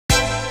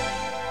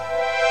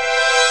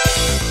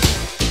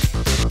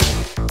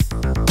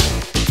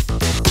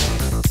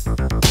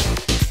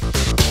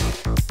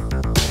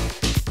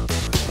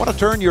Want to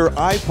turn your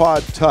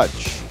iPod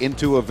Touch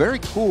into a very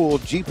cool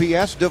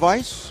GPS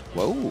device?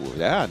 Whoa,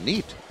 yeah,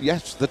 neat.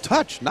 Yes, the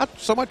Touch, not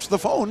so much the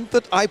phone,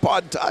 the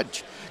iPod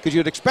Touch. Because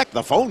you'd expect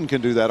the phone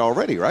can do that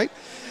already, right?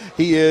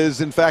 He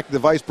is, in fact, the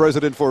vice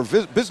president for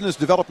business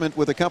development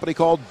with a company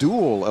called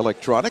Dual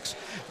Electronics.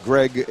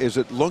 Greg, is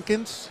it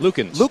Lukins?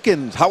 Lukins.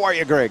 Lukins. How are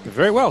you, Greg?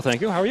 Very well,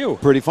 thank you. How are you?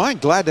 Pretty fine.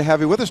 Glad to have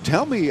you with us.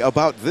 Tell me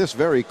about this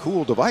very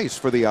cool device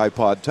for the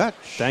iPod Touch.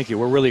 Thank you.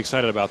 We're really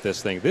excited about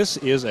this thing. This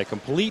is a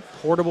complete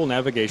portable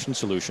navigation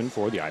solution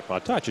for the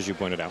iPod Touch, as you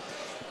pointed out.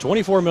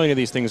 24 million of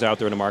these things out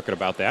there in the market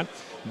about that.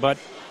 But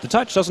the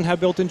Touch doesn't have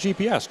built-in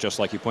GPS, just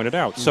like you pointed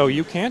out. So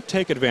you can't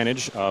take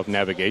advantage of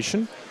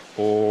navigation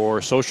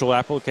or social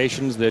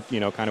applications that,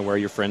 kind of where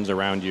your friends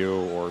around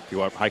you, or if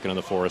you are hiking in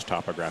the forest,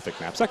 topographic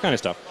maps, that kind of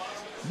stuff.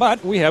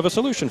 But we have a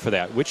solution for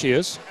that, which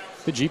is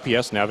the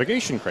GPS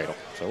navigation cradle.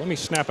 So let me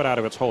snap it out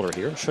of its holder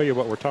here and show you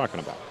what we're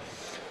talking about.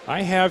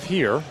 I have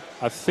here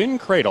a thin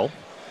cradle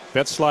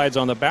that slides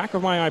on the back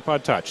of my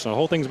iPod Touch. So the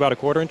whole thing's about a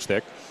 1/4 inch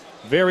thick,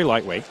 very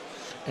lightweight.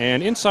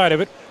 And inside of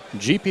it,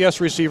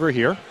 GPS receiver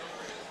here,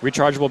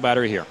 rechargeable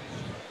battery here.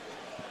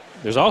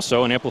 There's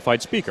also an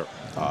amplified speaker.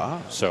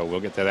 So we'll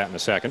get to that in a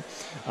second.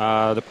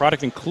 The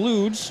product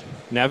includes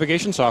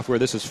navigation software.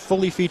 This is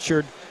fully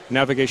featured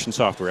navigation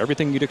software.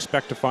 Everything you'd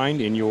expect to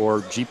find in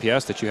your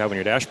GPS that you have on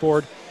your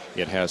dashboard.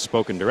 It has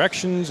spoken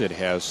directions. It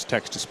has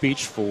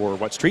text-to-speech for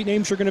what street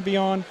names you're going to be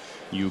on.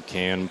 You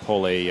can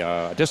pull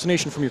a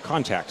destination from your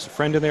contacts. A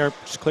friend in there,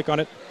 just click on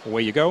it,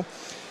 away you go.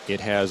 It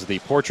has the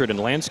portrait and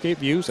landscape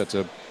views. That's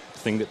a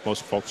thing that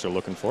most folks are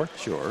looking for.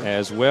 Sure.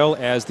 As well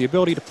as the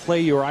ability to play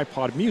your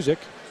iPod music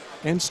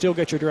and still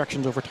get your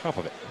directions over top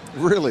of it.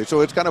 Really? So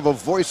it's kind of a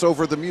voice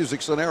over the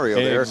music scenario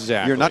there.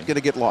 Exactly. You're not going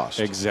to get lost.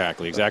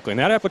 Exactly. And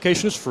that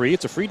application is free.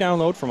 It's a free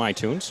download from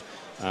iTunes.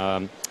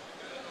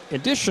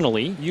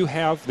 Additionally, you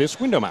have this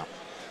window mount.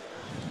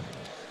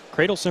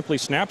 Cradle simply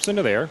snaps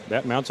into there.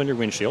 That mounts on your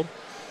windshield.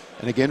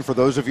 And again, for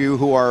those of you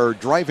who are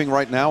driving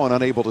right now and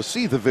unable to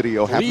see the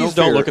video, have no fear. Please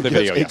don't look at the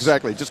video. Yes.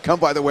 Exactly. Just come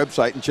by the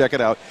website and check it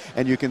out,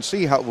 and you can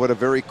see what a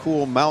very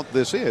cool mount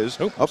this is.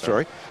 Oh,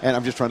 sorry. And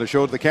I'm just trying to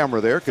show the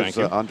camera there because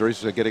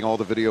Andres is getting all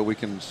the video we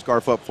can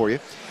scarf up for you.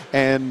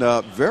 And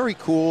very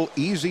cool,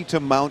 easy to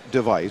mount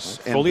device.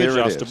 Fully and there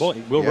adjustable.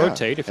 It will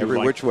rotate if you every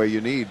like. which way you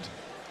need.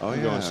 Oh,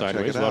 yeah. Going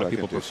sideways. A lot of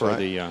people prefer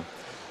the.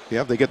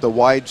 Yeah, they get the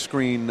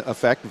widescreen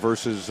effect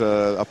versus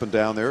up and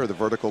down there, or the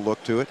vertical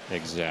look to it.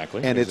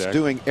 Exactly. And it's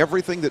doing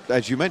everything that,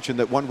 as you mentioned,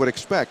 that one would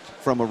expect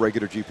from a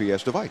regular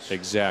GPS device.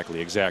 Exactly.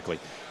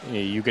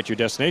 You get your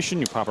destination,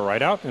 you pop it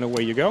right out, and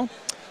away you go.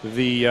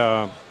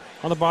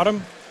 On the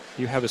bottom,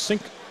 you have a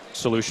sync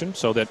solution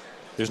so that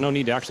there's no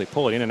need to actually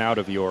pull it in and out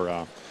of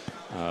your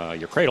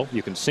cradle.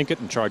 You can sync it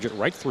and charge it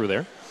right through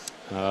there.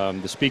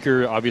 The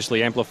speaker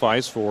obviously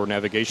amplifies for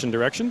navigation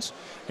directions,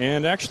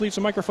 and actually it's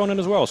a microphone in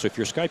as well. So if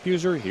you're a Skype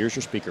user, here's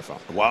your speakerphone.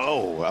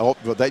 Wow.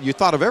 Well, that you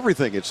thought of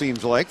everything, it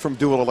seems like, from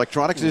Dual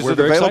Electronics. Is it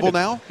very available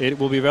excited. now? It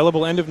will be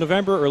available end of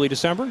November, early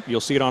December.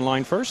 You'll see it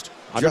online first.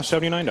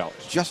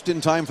 $179. Just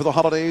in time for the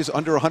holidays,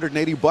 under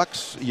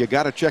 $180. You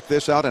got to check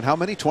this out. And how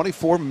many?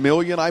 24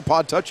 million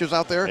iPod Touches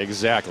out there?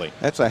 Exactly.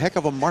 That's a heck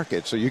of a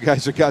market. So you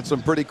guys have got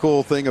some pretty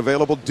cool thing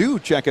available. Do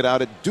check it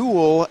out at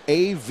dualav.com.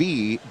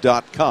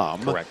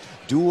 Correct.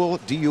 Dual,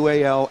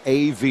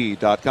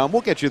 DUALAV.com.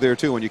 We'll get you there,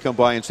 too, when you come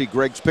by and see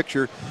Greg's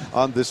picture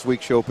on this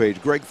week's show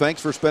page. Greg,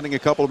 thanks for spending a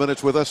couple of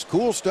minutes with us.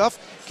 Cool stuff.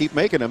 Keep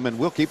making them, and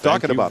we'll keep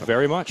talking about them. Thank you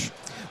very much.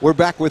 We're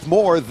back with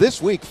more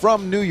this week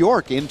from New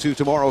York into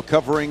tomorrow,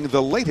 covering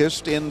the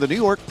latest in the New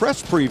York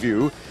press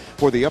preview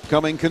for the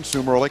upcoming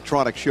Consumer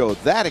Electronics Show.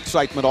 That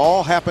excitement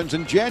all happens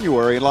in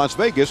January in Las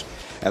Vegas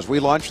as we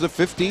launch the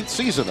 15th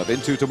season of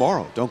Into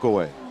Tomorrow. Don't go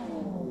away.